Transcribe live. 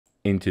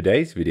In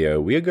today's video,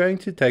 we are going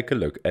to take a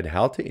look at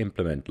how to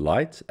implement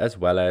lights as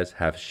well as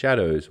have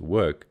shadows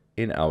work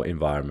in our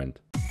environment.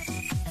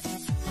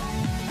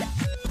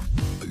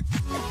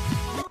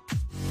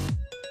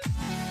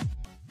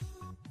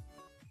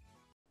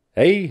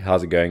 Hey,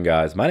 how's it going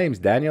guys? My name is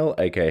Daniel,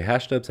 aka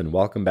HashLips, and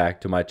welcome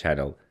back to my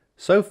channel.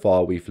 So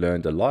far, we've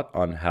learned a lot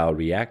on how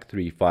React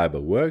 3 Fiber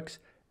works,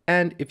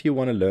 and if you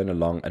want to learn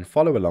along and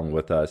follow along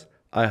with us,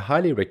 I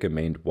highly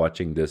recommend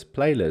watching this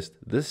playlist,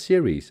 this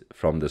series,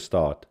 from the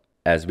start.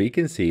 As we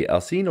can see, our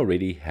scene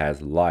already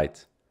has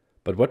lights,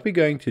 but what we're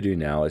going to do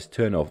now is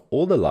turn off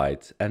all the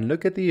lights and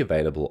look at the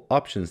available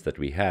options that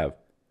we have.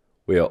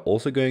 We are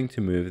also going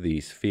to move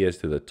these spheres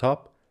to the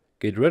top,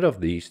 get rid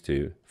of these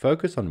two,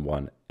 focus on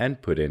one,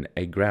 and put in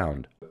a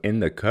ground.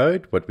 In the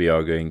code, what we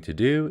are going to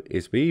do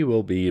is we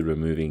will be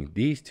removing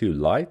these two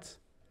lights,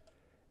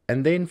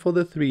 and then for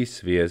the three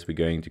spheres, we're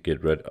going to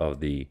get rid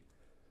of the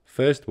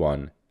first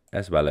one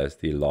as well as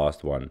the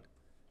last one.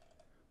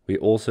 We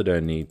also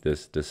don't need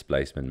this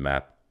displacement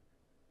map.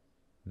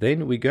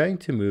 Then we're going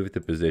to move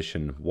the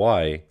position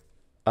Y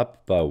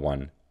up by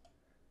 1.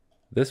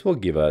 This will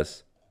give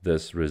us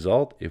this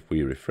result. If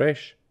we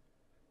refresh,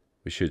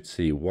 we should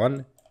see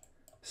one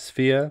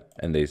sphere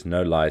and there's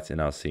no lights in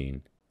our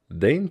scene.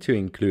 Then to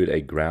include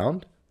a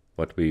ground,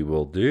 what we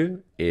will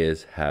do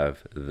is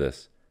have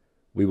this.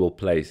 We will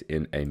place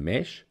in a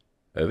mesh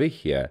over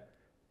here,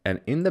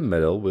 and in the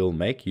middle we'll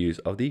make use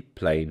of the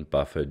plane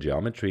buffer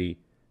geometry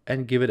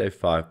and give it a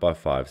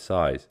 5x5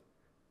 size.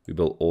 We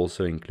will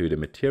also include a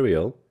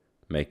material,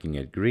 making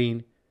it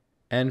green,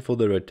 and for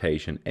the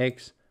rotation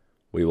X,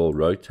 we will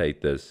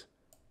rotate this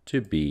to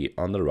be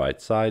on the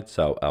right side,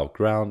 so our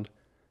ground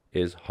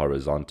is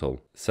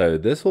horizontal. So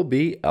this will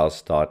be our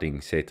starting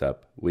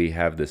setup. We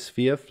have the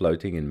sphere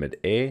floating in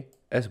mid-air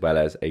as well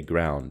as a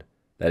ground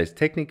that is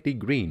technically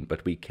green,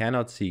 but we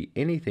cannot see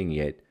anything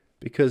yet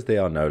because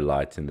there are no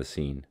lights in the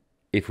scene.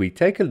 If we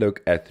take a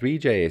look at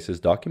Three.js's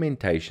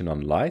documentation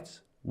on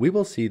lights, we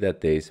will see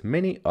that there's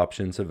many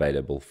options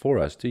available for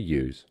us to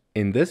use.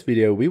 In this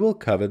video, we will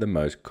cover the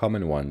most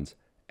common ones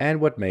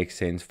and what makes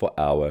sense for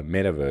our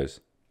metaverse.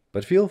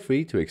 But feel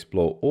free to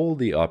explore all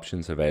the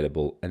options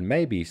available and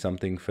maybe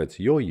something fits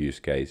your use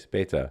case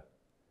better.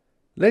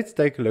 Let's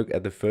take a look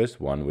at the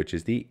first one, which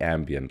is the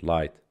ambient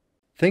light.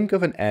 Think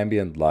of an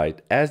ambient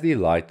light as the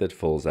light that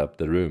fills up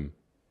the room.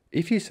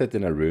 If you sit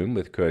in a room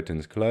with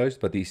curtains closed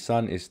but the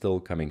sun is still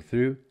coming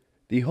through,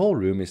 the whole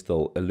room is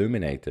still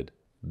illuminated.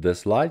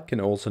 This light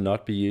can also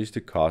not be used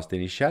to cast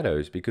any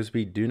shadows because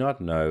we do not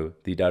know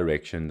the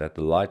direction that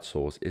the light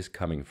source is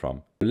coming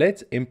from.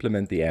 Let's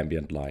implement the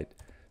ambient light.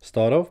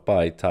 Start off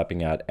by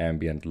typing out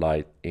ambient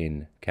light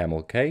in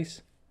camel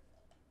case,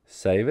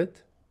 save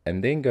it,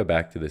 and then go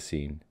back to the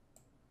scene.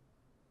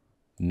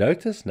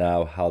 Notice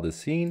now how the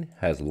scene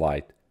has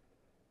light,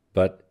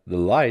 but the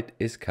light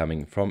is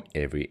coming from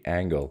every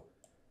angle.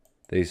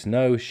 There's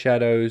no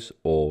shadows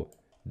or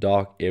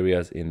dark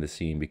areas in the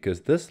scene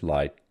because this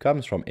light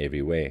comes from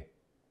everywhere.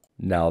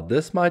 Now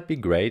this might be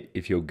great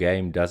if your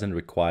game doesn't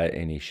require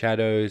any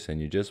shadows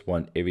and you just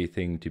want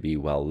everything to be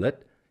well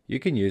lit. You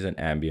can use an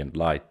ambient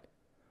light.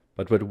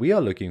 But what we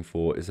are looking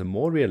for is a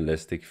more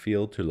realistic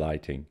feel to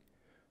lighting,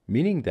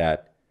 meaning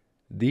that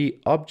the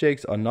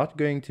objects are not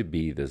going to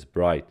be this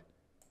bright.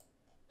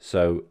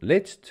 So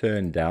let's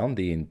turn down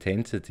the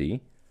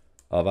intensity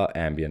of our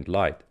ambient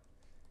light.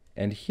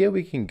 And here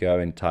we can go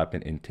and type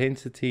in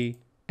intensity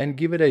and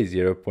give it a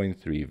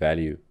 0.3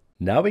 value.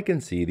 Now we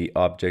can see the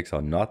objects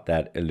are not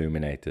that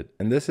illuminated,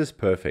 and this is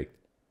perfect.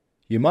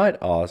 You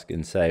might ask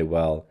and say,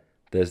 well,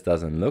 this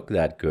doesn't look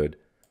that good,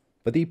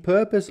 but the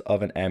purpose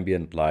of an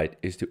ambient light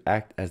is to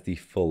act as the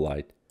full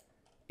light.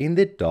 In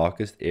the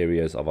darkest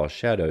areas of our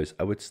shadows,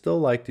 I would still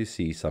like to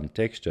see some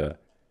texture,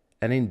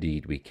 and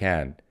indeed we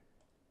can.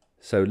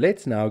 So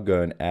let's now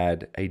go and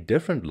add a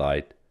different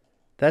light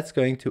that's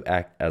going to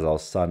act as our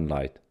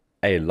sunlight.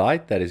 A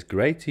light that is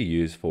great to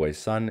use for a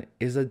sun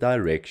is a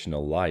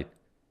directional light.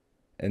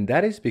 And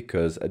that is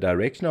because a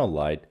directional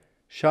light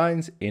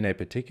shines in a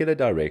particular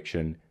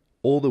direction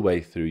all the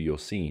way through your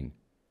scene.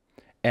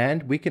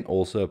 And we can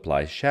also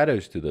apply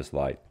shadows to this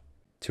light.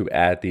 To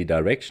add the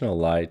directional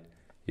light,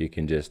 you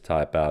can just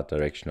type out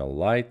directional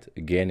light,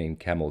 again in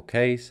camel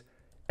case,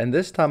 and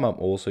this time I'm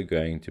also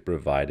going to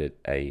provide it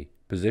a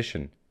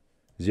position.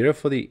 0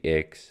 for the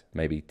X,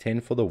 maybe 10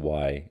 for the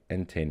Y,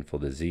 and 10 for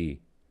the Z.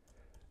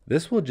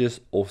 This will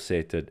just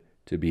offset it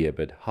to be a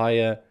bit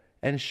higher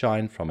and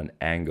shine from an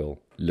angle.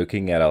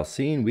 Looking at our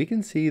scene, we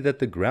can see that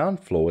the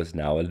ground floor is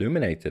now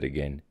illuminated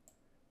again.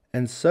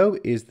 And so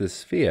is the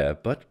sphere,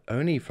 but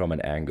only from an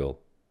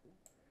angle.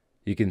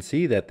 You can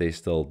see that there's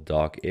still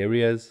dark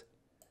areas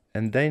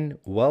and then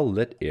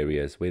well-lit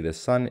areas where the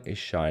sun is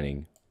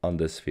shining on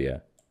the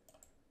sphere.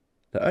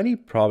 The only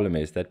problem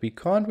is that we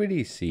can't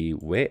really see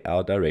where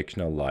our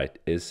directional light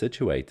is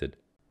situated.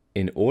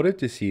 In order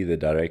to see the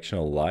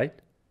directional light,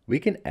 we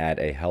can add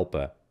a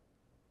helper.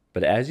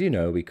 But as you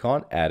know, we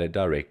can't add it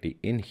directly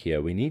in here.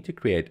 We need to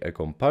create a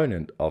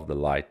component of the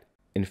light.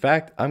 In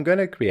fact, I'm going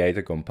to create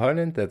a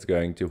component that's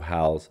going to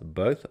house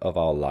both of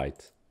our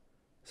lights.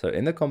 So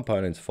in the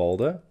components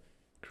folder,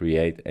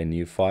 create a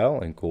new file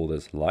and call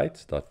this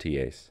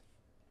lights.ts.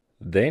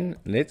 Then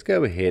let's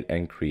go ahead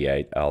and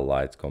create our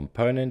lights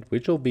component,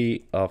 which will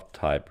be of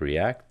type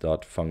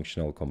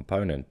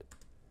react.functionalComponent.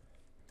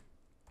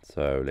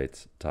 So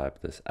let's type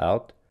this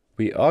out.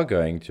 We are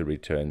going to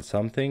return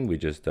something, we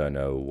just don't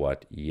know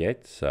what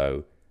yet,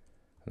 so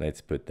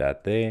let's put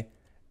that there.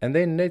 And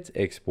then let's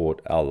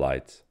export our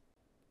lights.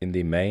 In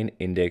the main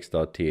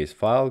index.ts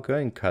file, go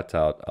and cut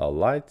out our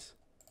lights.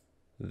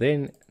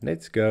 Then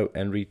let's go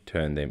and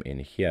return them in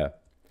here.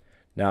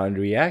 Now in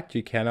React,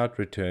 you cannot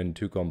return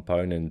two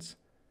components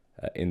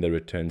in the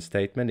return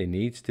statement. It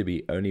needs to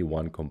be only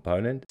one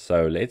component.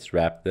 So let's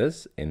wrap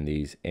this in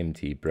these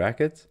empty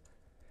brackets.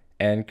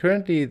 And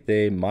currently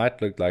they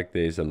might look like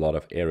there's a lot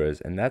of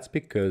errors, and that's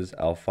because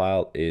our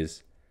file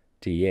is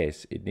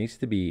TS. It needs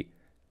to be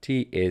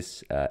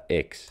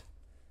TSX.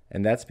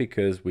 And that's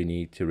because we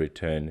need to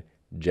return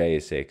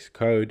JSX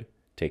code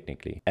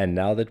technically. And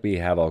now that we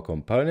have our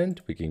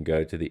component, we can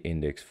go to the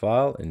index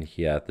file, and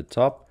here at the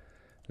top,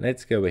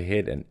 let's go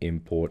ahead and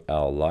import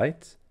our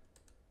lights.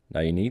 Now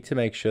you need to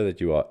make sure that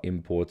you are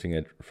importing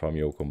it from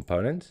your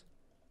components.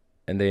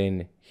 And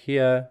then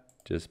here,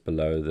 just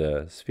below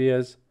the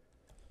spheres,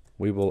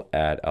 we will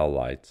add our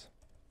lights.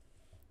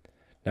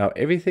 Now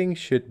everything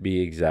should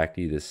be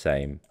exactly the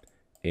same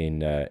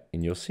in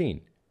your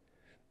scene.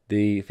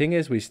 The thing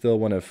is, we still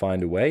want to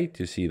find a way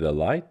to see the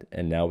light,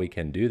 and now we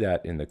can do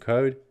that in the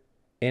code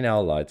in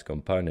our lights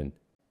component.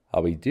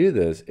 How we do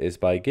this is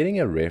by getting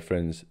a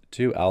reference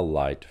to our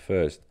light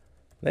first.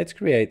 Let's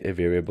create a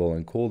variable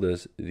and call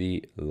this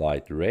the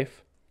light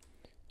ref.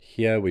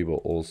 Here we will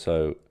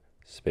also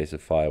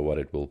specify what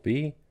it will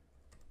be.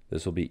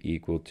 This will be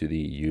equal to the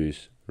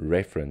use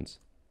reference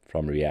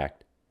from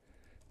React.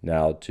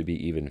 Now to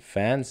be even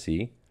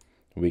fancy,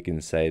 we can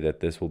say that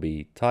this will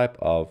be type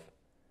of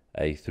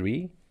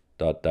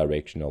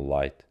a3.directional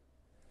light.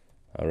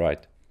 All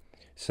right,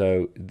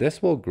 so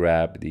this will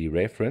grab the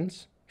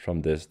reference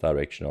from this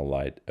directional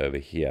light over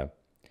here,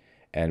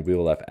 and we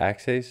will have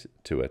access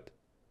to it.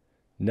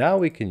 Now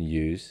we can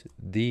use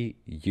the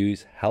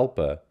use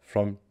helper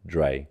from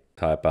Dre.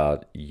 Type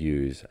out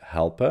use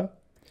helper,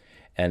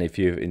 and if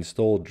you've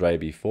installed Dre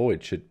before,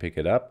 it should pick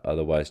it up.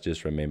 Otherwise,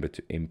 just remember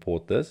to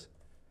import this.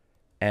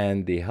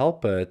 And the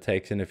helper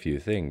takes in a few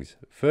things.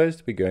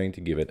 First, we're going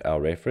to give it our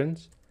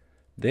reference.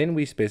 Then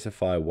we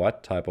specify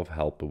what type of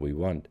helper we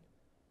want.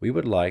 We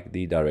would like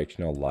the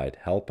directional light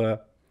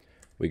helper.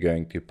 We're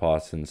going to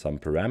pass in some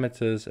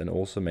parameters and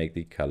also make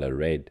the color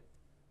red.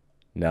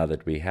 Now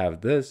that we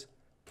have this,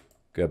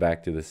 go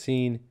back to the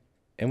scene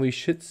and we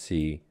should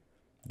see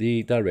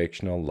the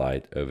directional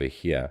light over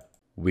here.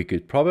 We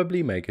could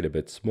probably make it a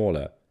bit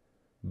smaller,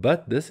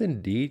 but this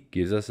indeed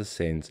gives us a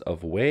sense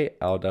of where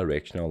our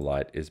directional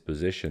light is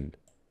positioned.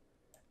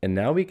 And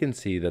now we can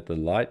see that the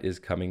light is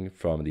coming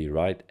from the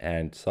right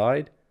hand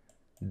side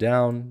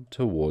down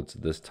towards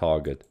this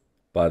target.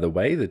 By the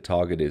way, the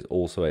target is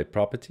also a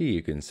property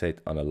you can set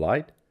on a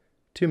light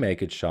to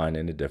make it shine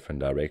in a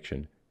different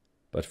direction.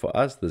 But for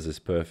us, this is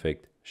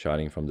perfect,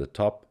 shining from the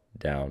top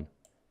down.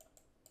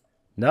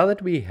 Now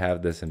that we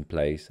have this in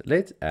place,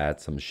 let's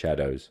add some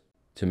shadows.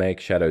 To make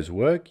shadows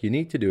work, you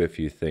need to do a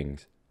few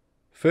things.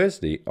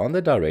 Firstly, on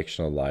the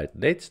directional light,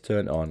 let's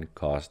turn on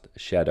cast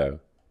shadow,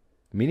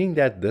 meaning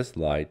that this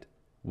light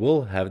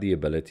will have the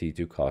ability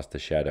to cast a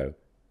shadow.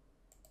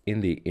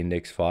 In the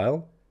index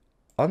file,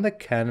 on the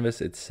canvas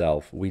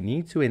itself, we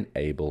need to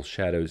enable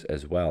shadows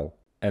as well.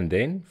 And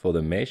then for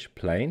the mesh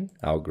plane,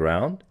 our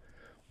ground,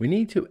 we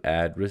need to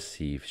add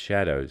receive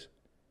shadows.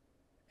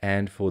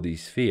 And for the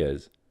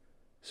spheres,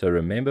 so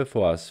remember,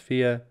 for our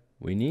sphere,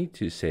 we need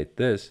to set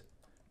this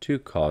to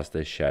cast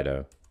a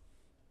shadow.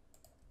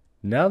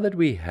 Now that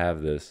we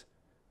have this,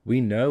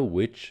 we know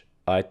which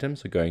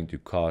items are going to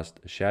cast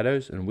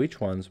shadows and which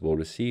ones will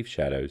receive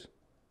shadows.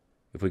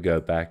 If we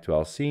go back to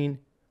our scene,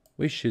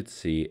 we should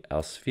see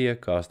our sphere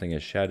casting a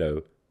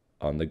shadow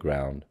on the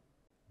ground.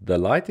 The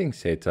lighting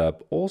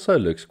setup also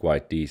looks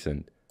quite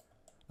decent.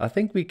 I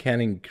think we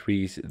can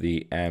increase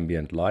the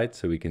ambient light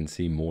so we can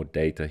see more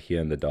data here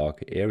in the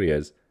darker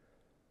areas.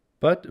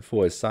 But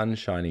for a sun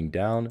shining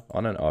down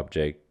on an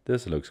object,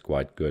 this looks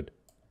quite good.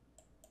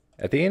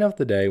 At the end of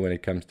the day, when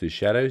it comes to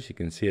shadows, you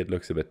can see it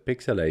looks a bit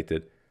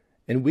pixelated,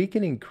 and we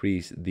can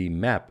increase the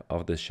map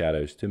of the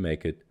shadows to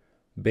make it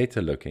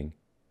better looking.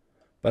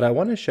 But I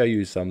want to show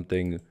you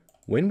something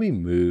when we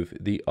move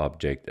the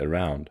object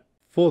around.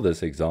 For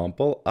this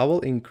example, I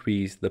will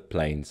increase the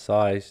plane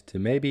size to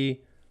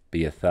maybe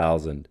be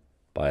 1000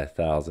 by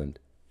 1000.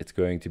 It's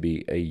going to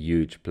be a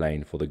huge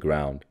plane for the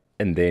ground.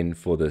 And then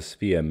for the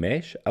sphere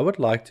mesh, I would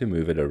like to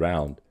move it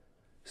around.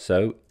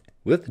 So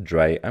with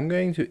Dre, I'm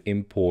going to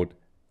import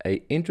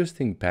an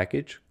interesting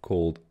package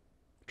called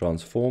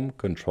transform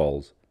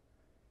controls.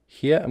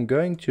 Here I'm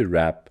going to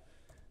wrap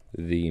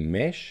the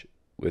mesh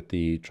with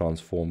the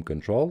transform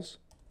controls.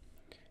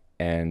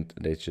 And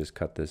let's just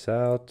cut this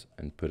out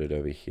and put it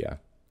over here.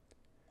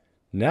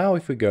 Now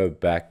if we go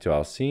back to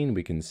our scene,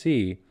 we can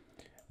see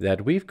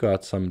that we've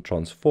got some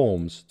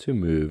transforms to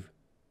move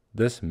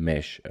this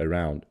mesh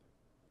around.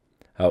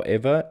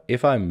 However,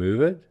 if I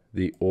move it,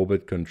 the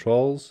orbit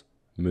controls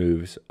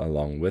moves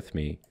along with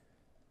me.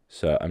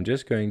 So I'm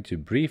just going to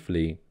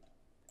briefly,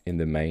 in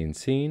the main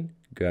scene,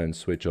 go and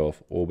switch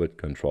off orbit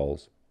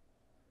controls.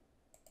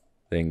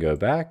 Then go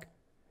back,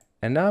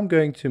 and now I'm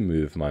going to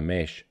move my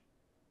mesh.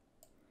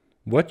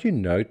 What you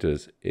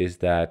notice is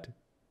that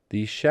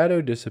the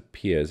shadow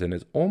disappears, and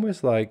it's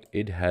almost like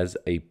it has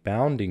a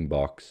bounding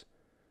box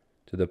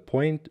to the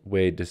point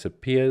where it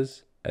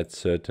disappears at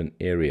certain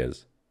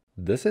areas.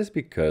 This is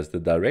because the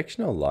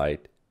directional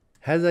light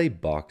has a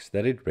box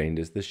that it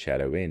renders the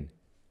shadow in.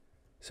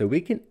 So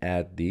we can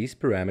add these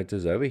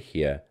parameters over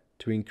here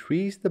to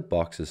increase the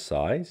box's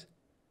size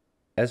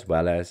as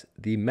well as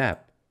the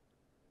map.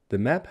 The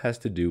map has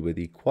to do with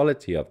the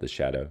quality of the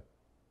shadow.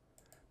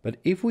 But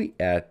if we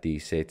add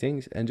these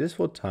settings, and just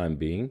for time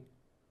being,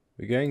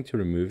 we're going to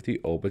remove the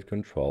orbit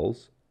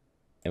controls,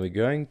 and we're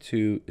going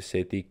to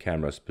set the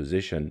camera's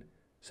position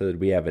so that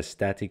we have a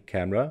static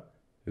camera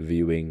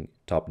viewing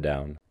top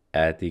down.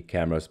 Add the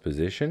camera's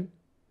position,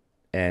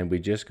 and we're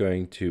just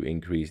going to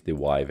increase the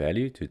Y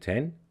value to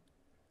 10.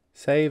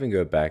 Save and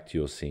go back to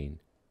your scene.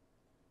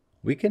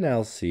 We can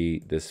now see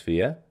the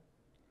sphere,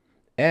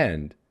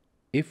 and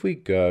if we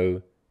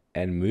go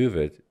and move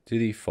it to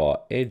the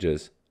far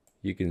edges,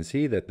 you can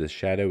see that the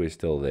shadow is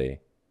still there.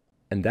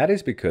 And that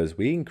is because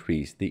we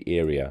increased the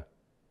area.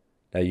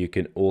 Now you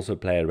can also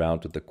play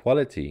around with the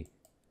quality,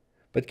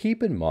 but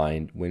keep in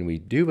mind when we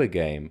do a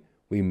game,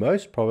 we're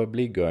most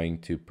probably going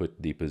to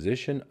put the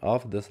position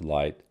of this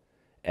light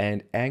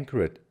and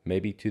anchor it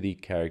maybe to the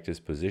character's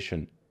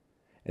position.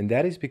 And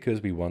that is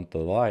because we want the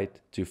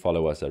light to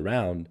follow us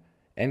around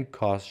and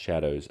cast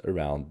shadows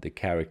around the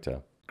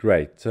character.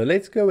 Great, so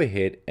let's go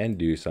ahead and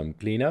do some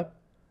cleanup.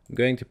 I'm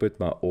going to put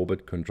my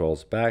orbit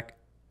controls back,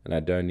 and I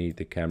don't need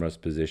the camera's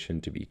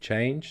position to be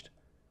changed.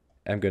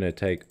 I'm going to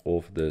take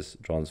off this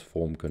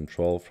transform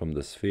control from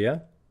the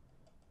sphere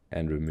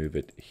and remove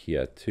it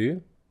here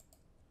too.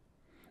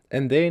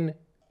 And then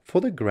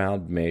for the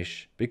ground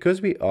mesh,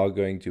 because we are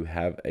going to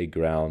have a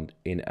ground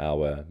in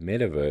our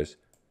metaverse,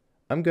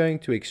 I'm going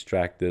to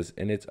extract this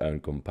in its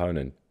own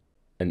component.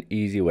 An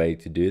easy way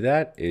to do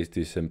that is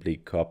to simply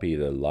copy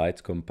the lights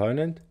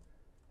component,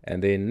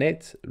 and then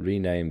let's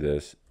rename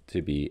this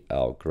to be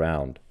our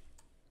ground.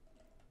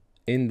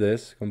 In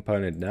this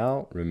component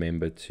now,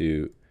 remember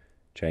to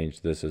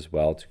change this as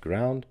well to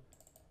ground,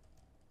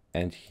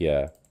 and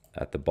here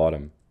at the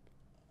bottom.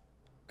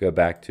 Go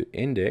back to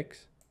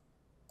index.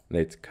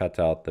 Let's cut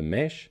out the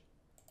mesh,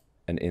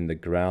 and in the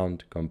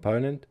ground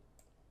component,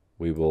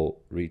 we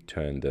will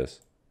return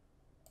this.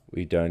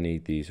 We don't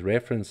need these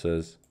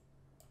references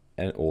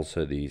and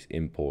also these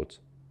imports.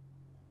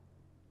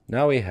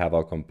 Now we have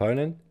our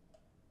component.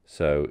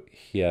 So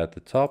here at the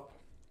top,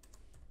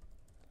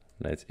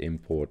 let's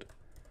import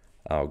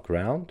our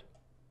ground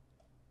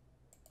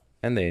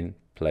and then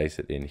place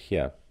it in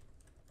here.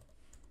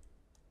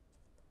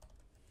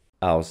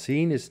 Our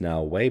scene is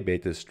now way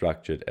better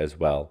structured as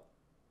well.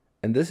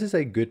 And this is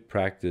a good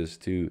practice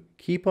to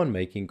keep on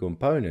making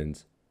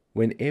components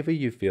whenever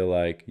you feel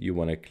like you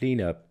want to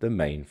clean up the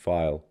main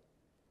file.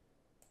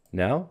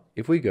 Now,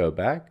 if we go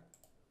back,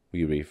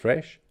 we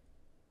refresh,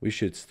 we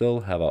should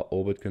still have our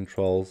orbit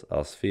controls,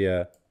 our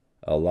sphere,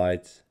 our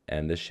lights,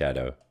 and the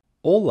shadow.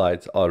 All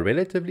lights are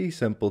relatively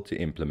simple to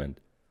implement.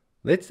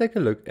 Let's take a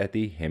look at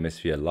the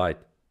Hemisphere Light.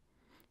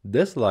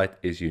 This light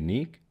is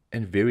unique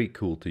and very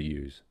cool to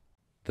use.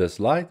 This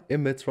light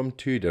emits from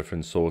two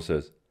different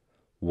sources.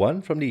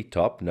 One from the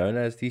top known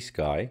as the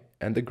sky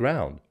and the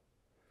ground.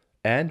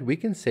 And we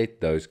can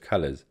set those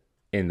colors.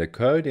 In the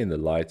code in the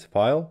lights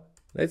file,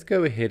 let's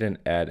go ahead and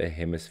add a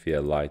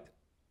Hemisphere Light.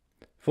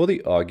 For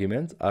the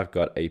arguments, I've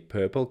got a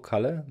purple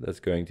color that's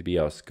going to be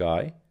our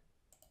sky,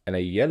 and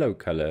a yellow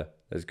color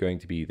that's going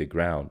to be the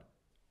ground,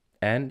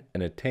 and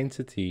an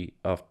intensity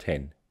of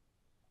 10.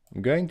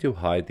 I'm going to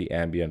hide the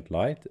ambient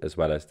light as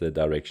well as the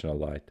directional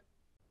light.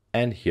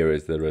 And here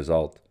is the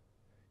result.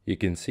 You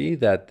can see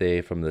that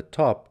there from the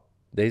top,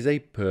 there's a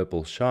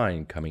purple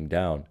shine coming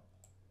down.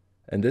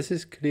 And this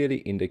is clearly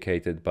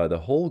indicated by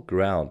the whole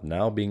ground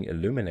now being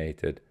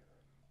illuminated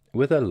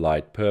with a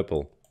light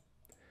purple.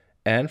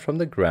 And from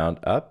the ground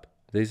up,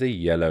 there's a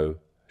yellow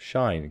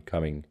shine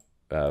coming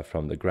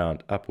from the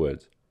ground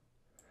upwards.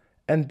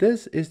 And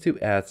this is to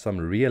add some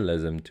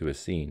realism to a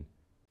scene.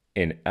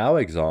 In our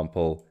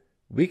example,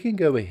 we can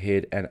go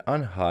ahead and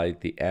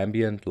unhide the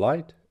ambient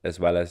light as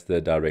well as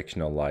the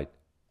directional light.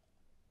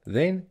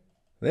 Then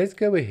let's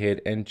go ahead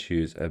and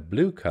choose a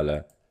blue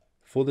color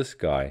for the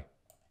sky.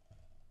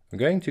 I'm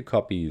going to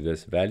copy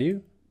this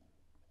value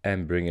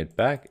and bring it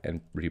back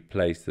and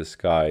replace the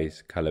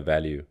sky's color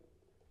value.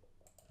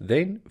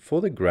 Then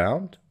for the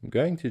ground, I'm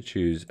going to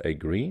choose a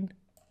green,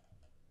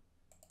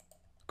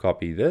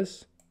 copy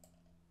this,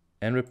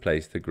 and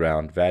replace the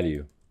ground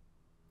value.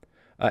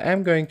 I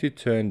am going to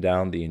turn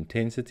down the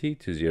intensity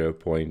to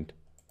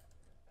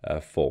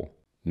 0.4.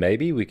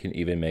 Maybe we can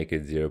even make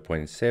it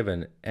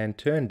 0.7 and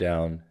turn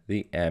down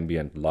the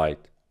ambient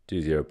light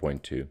to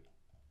 0.2.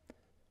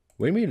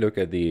 When we look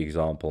at the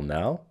example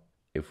now,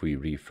 if we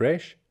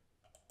refresh,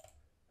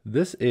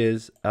 this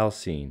is our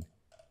scene.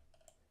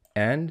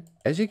 And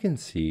as you can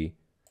see,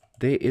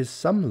 there is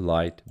some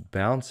light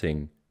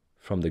bouncing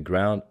from the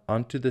ground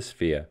onto the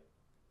sphere.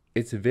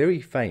 It's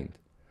very faint,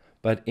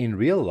 but in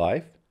real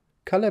life,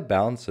 color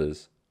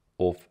bounces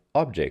off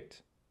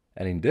objects,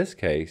 and in this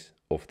case,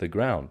 off the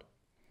ground.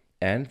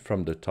 And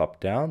from the top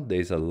down,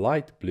 there's a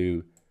light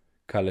blue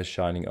color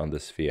shining on the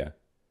sphere.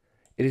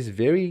 It is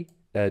very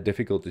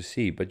difficult to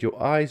see, but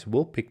your eyes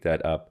will pick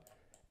that up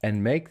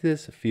and make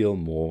this feel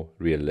more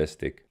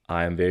realistic.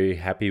 I am very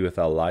happy with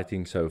our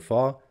lighting so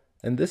far,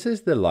 and this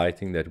is the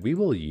lighting that we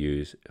will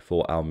use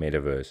for our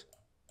metaverse.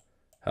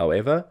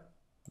 However,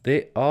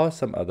 there are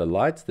some other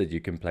lights that you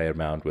can play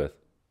around with,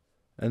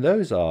 and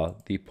those are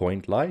the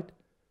point light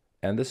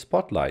and the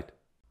spotlight.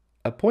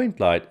 A point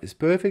light is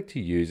perfect to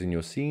use in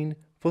your scene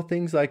for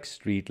things like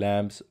street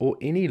lamps or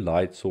any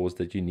light source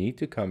that you need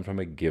to come from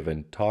a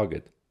given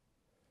target.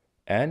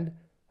 And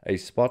a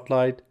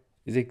spotlight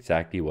is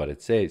exactly what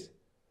it says.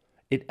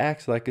 It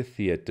acts like a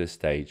theater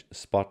stage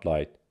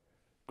spotlight,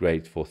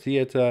 great for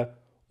theater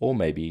or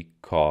maybe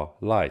car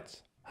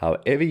lights.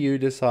 However you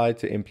decide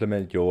to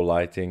implement your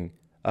lighting,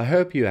 I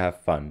hope you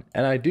have fun,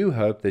 and I do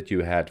hope that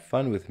you had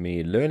fun with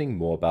me learning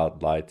more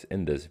about lights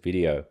in this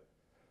video.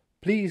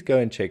 Please go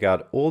and check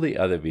out all the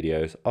other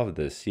videos of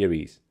this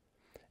series.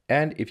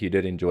 And if you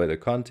did enjoy the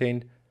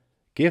content,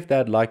 give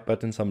that like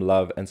button some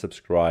love and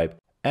subscribe,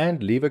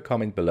 and leave a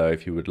comment below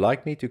if you would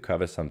like me to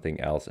cover something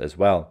else as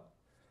well.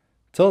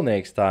 Till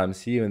next time,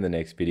 see you in the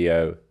next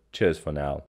video. Cheers for now.